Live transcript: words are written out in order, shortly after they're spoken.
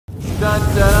Dun,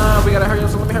 dun, we gotta hurry up,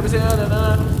 so let me hurry up. Dun,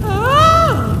 dun.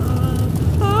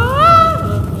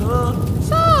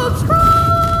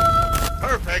 Subscribe!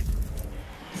 Perfect.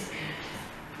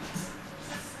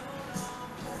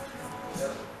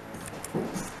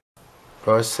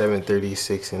 Bro, it's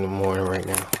 7:36 in the morning right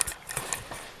now.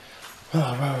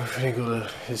 Oh, bro, we're finna go to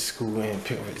his school and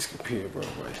pick up his computer, bro.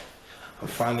 But I'm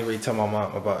finally ready to tell my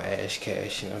mom about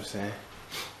Kaashh, you know what I'm saying?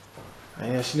 I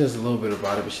know she knows a little bit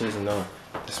about it, but she doesn't know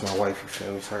that's my wife, you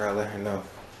feel me? So I gotta let her know.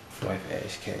 My wife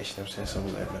Kaashh, you know what I'm saying? So I'm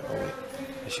gonna let her know. Oh, wait.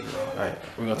 There she go. Alright,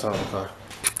 we're gonna talk in the car.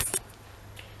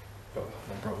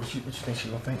 Bro, what you think she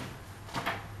gonna think?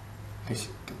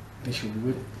 Think she'll be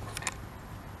with it?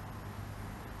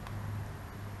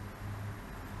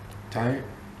 Tired?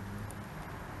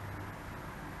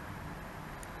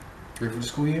 Ready for the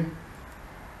school year?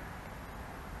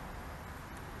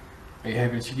 Are you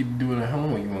happy that you get to do it at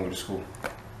home, or you wanna go to school?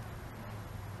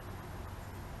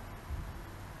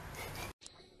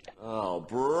 Oh,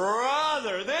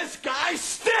 brother, this guy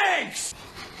stinks!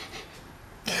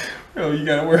 Yo, you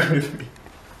gotta work with me.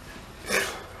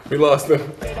 We lost him.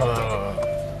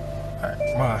 Alright,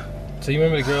 Ma. So you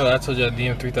remember the girl that I told you I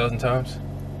DM'd 3,000 times?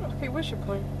 Okay, what's your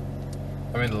point?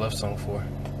 I made the love song for her.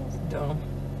 That's dumb.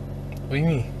 What do you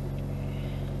mean?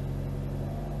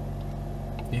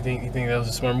 You think that was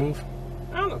a smart move?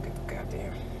 I don't know,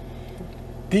 goddamn.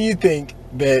 Do you think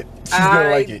that she's gonna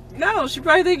like it? No, she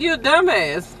probably think you're a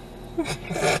dumbass.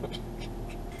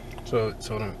 So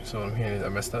what I'm hearing is I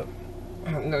messed up?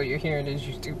 No, you're hearing is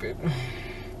you stupid.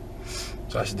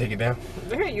 So I should take it down?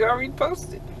 Yeah, you already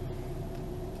posted.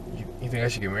 You think I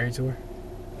should get married to her?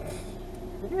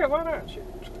 Yeah, why not? Shit.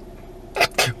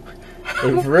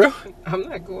 Wait, for real? I'm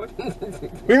not going.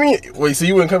 What do you mean? Wait, so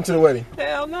you wouldn't come to the wedding?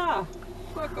 Hell no.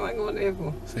 What am I going there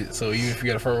for? So even if you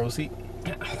got a front row seat?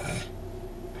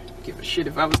 Give a shit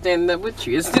if I was standing up with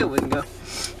you, it still wouldn't go.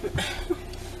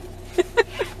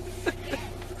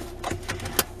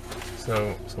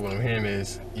 So what I'm hearing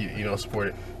is you don't support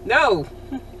it. No.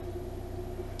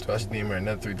 So I should DM her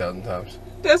another 3,000 times.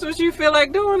 That's what you feel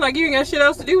like doing? Like you ain't got shit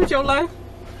else to do with your life?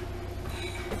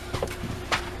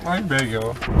 I beg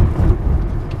y'all.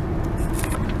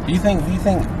 Do you think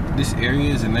this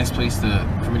area is a nice place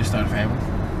for me to start a family?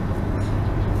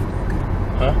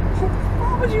 Huh?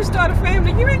 Why would you start a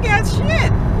family? You ain't got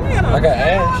shit. I got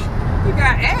Ash. You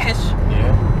got Ash?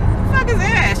 Yeah. What the fuck is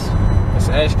Ash?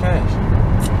 That's Kaashh.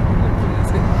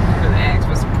 Ask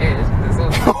for some cash.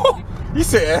 That's all. You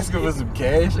said asking for some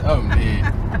cash? I'm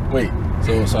dead. Wait,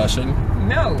 so I shouldn't?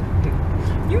 No.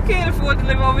 You can't afford to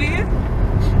live over here.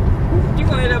 You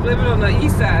gonna end up living on the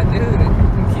east side, the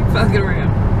hood. Keep fucking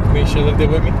around. You mean she'll live there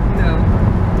with me? No.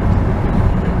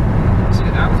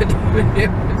 Shit, I wouldn't even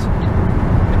live with you.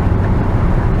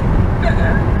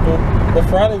 Well,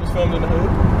 Friday was filmed in the hood.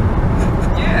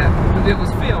 Yeah, but it was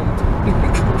filmed.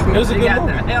 It was a good got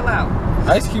movie. the hell out.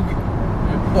 Ice Cube.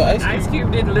 Well, Ice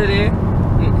Cube didn't live there.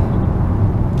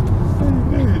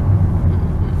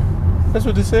 That's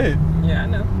what they said. Yeah, I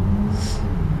know.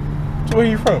 So where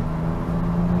you from?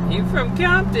 He from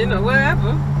Compton or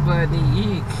wherever, but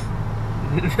he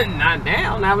not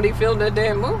now. Not when he filmed that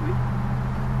damn movie.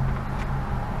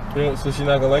 You know, so she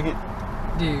not gonna like it?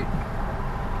 Dude.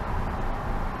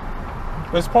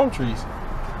 There's palm trees.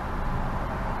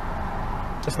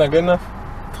 That's not good enough?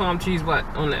 Palm trees what?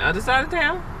 On the other side of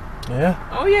town? Yeah.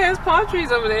 Oh yeah, there's palm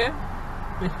trees over there.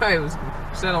 It was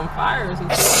set on fire or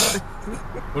something.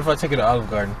 What if I take it to Olive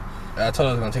Garden? I told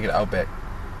her I was gonna take it to Outback.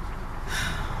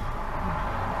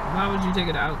 Why would you take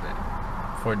it out there?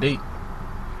 For a date.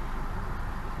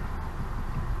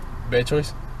 Bad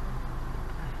choice?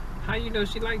 How you know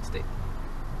she likes it?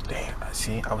 Damn,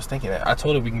 see, I was thinking that. I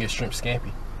told her we can get shrimp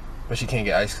scampi, but she can't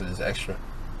get ice because it's extra.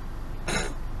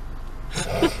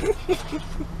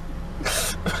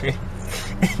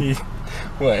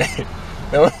 What?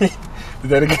 Is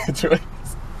that a good choice?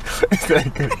 Is that a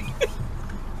good?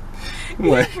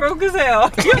 What? You broke as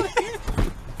hell.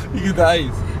 You get the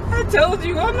ice. I told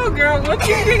you, I'm no girl. Once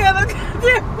you got the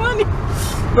goddamn money.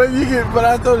 But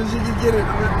I told her she could get it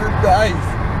with the ice.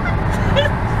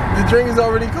 The drink is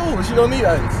already cool. She don't need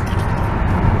ice.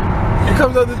 It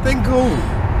comes out the thing cool.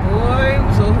 Boy,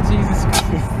 so Jesus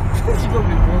Christ.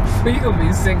 You gonna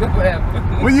be single forever.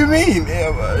 What do you mean?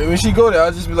 Yeah, when she go there,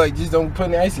 I'll just be like, just don't put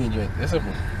any ice in your drink. That's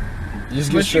simple. Just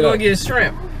get But you gonna get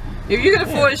shrimp. If you can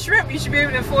afford shrimp, you should be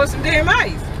able to afford some damn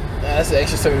ice. That's an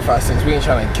extra 75 cents. We ain't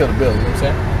trying to kill the bill, you know what I'm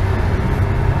saying?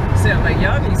 Sound like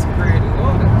y'all need some bread and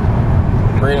water.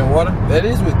 Bread and water? That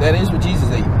is what Jesus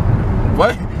ate.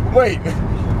 What? Wait.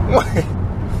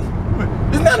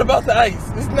 It's not about the ice.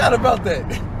 It's not about that.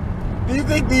 Do you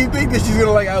think that she's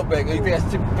gonna like Outback, or you think I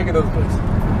should pick another place?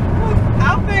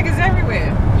 Outback is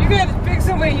everywhere. You gotta pick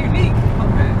somewhere unique.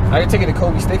 Okay. I can take it to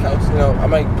Kobe Steakhouse. You know, I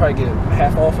might probably get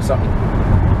half off or something.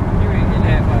 You ain't getting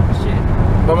half off of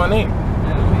shit. By my name.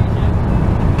 That don't mean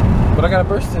shit. But I got a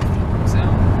birth certificate. So,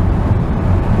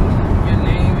 your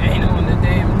name ain't on the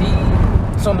damn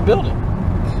deed. It's on the building.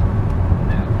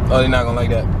 No. Oh, they're not gonna like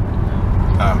that.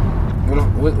 Oh.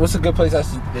 What's a good place that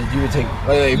you would take?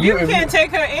 Like, You can't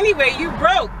take her anyway. You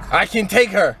broke. I can take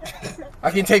her.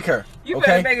 I can take her. You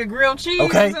okay? better make a grilled cheese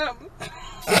Okay. or something.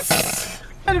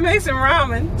 Better make some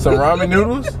ramen. Some ramen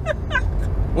noodles?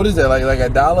 What is that? Like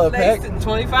 $1 a pack?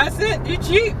 25 cents. You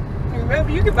cheap.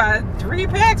 Remember, you can buy 3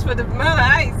 packs for the amount of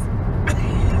ice.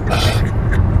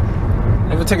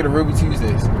 I'm gonna take her to Ruby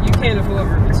Tuesdays. You can't afford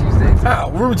Ruby Tuesdays. How?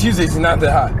 Ruby Tuesdays is not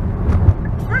that hot.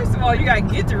 First of all, you gotta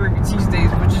get to Ruby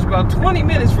Tuesdays, which is about 20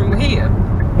 minutes from here.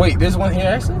 Wait, there's one here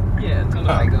actually? Yeah, until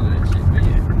I go to that shit. But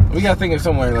yeah. We gotta think of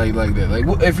somewhere like that. Like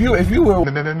if you were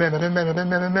wanting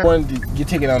to get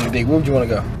taken on a date, where would you want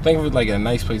to go? Think of it like a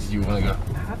nice place that you want to go.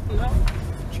 I don't know.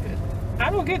 Shit. I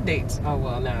don't get dates. Oh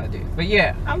well, now I do. But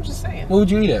yeah, I'm just saying. What would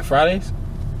you eat at? Fridays?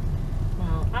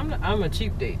 Well, I'm a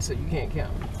cheap date, so you can't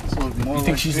count me. So you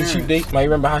think she's a cheap date? Might you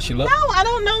remember how she looked? No, I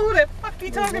don't know who the fuck you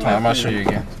talking about. I'm gonna show you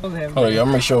again. Hold on, I'm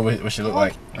gonna show what she look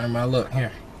like. Remember, look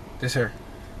here. This her.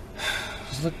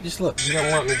 Just look. You don't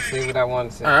want me to say what I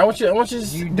want to say. All right, I want you to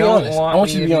You be don't honest. want I want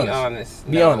me you to be honest. honest.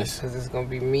 Be honest. Because it's gonna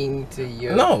be mean to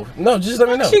you. No, just let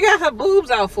me know. She got her boobs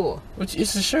out for.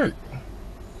 It's a shirt.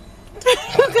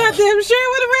 Goddamn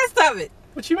sure with the rest of it.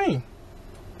 What you mean?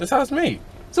 That's how it's made.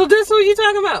 So this who you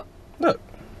talking about? Look.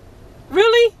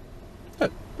 Really?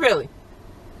 Look. Really?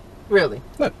 Really?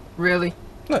 Look. Really?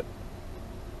 Look.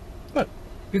 Look.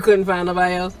 You couldn't find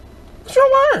nobody else? What's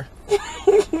wrong with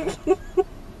her?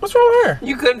 What's wrong with her?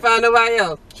 You couldn't find nobody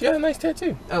else? She got a nice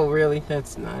tattoo. Oh really?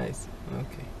 That's nice.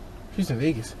 Okay. She's in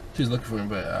Vegas. She was looking for him,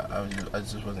 but I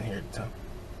just wasn't here at the time.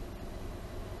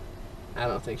 I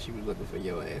don't think she was looking for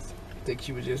your ass. I think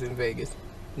she was just in Vegas.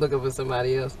 Looking for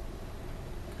somebody else.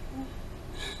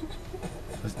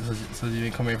 So you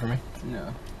didn't come here for me?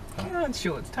 No. You're on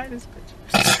shorts, tight as bitch.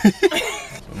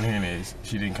 So I'm hearing is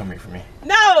she didn't come here for me.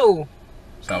 No!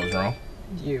 So I was wrong.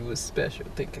 You was special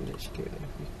thinking that she came in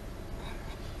for you.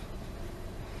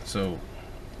 So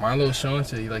my little Sean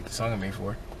said he liked the song I made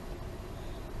for her.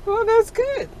 Well, that's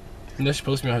good. You know she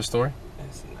posted me on her story?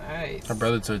 That's nice. Her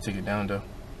brother told her to take it down though.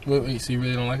 Wait, so you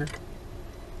really don't like her?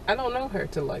 I don't know her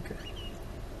to like her.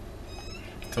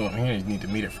 So I'm hearing you need to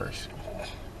meet her first.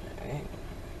 Dang.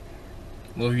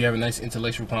 Well, if you have a nice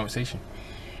intellectual conversation.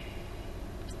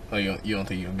 Oh, you don't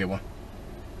think you can get one?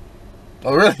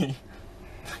 Oh, really?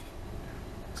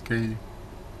 It's crazy.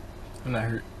 I'm not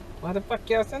hurt. Why the fuck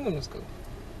y'all send them to school?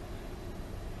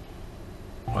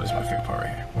 Oh, this is my favorite part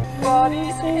right here.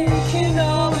 Body's aching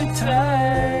all the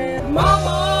time.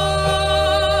 Mama!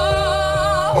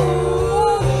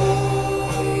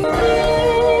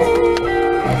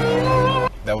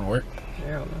 That would work.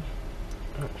 Hell no.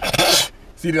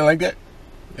 See, you didn't like that?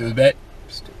 It was bad?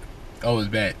 Stupid. Oh, it was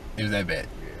bad. It was that bad.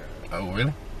 Yeah. Oh,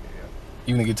 really? Yeah.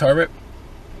 Even the guitar rip?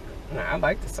 Nah, I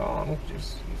like the song.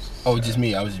 Just Oh, just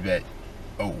me. I was just bad.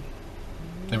 Oh.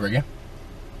 Never again?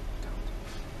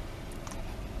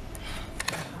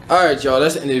 Alright, y'all,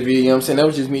 that's the end of the video, you know what I'm saying? That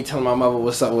was just me telling my mother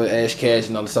what's up with Ash Kaashh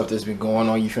and all the stuff that's been going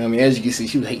on, you feel me? As you can see,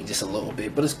 she was hating just a little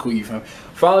bit, but it's cool, you feel me?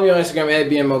 Follow me on Instagram at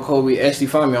BML Kobe. Actually,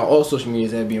 follow me on all social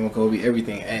medias at BML Kobe.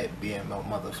 Everything at BML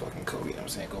motherfucking Kobe, you know what I'm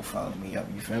saying? Go follow me up,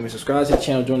 you feel me? Subscribe to the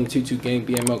channel, join the 22 gang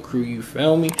BML crew, you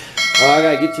feel me? I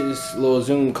gotta get to this little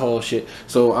Zoom call shit,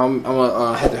 so I'm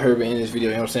gonna have to hurry up and end this video,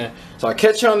 you know what I'm saying? So I'll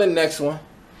catch you on the next one.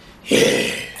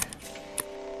 Yeah.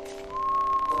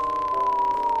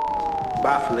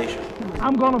 Bye, Felicia.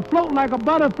 I'm gonna float like a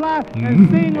butterfly and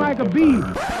sing like a bee.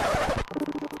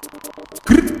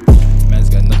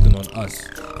 Man's got nothing on us.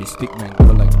 His stick man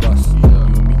go like bust. You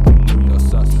and me can know your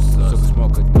sus. So the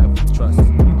smoke could never trust.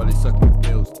 But they suck my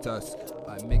bills dust.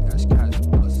 I make Ash Kaashh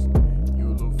plus. You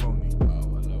a little phony. Oh,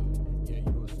 hello. Yeah,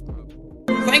 you a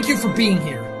scrub. Thank you for being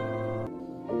here.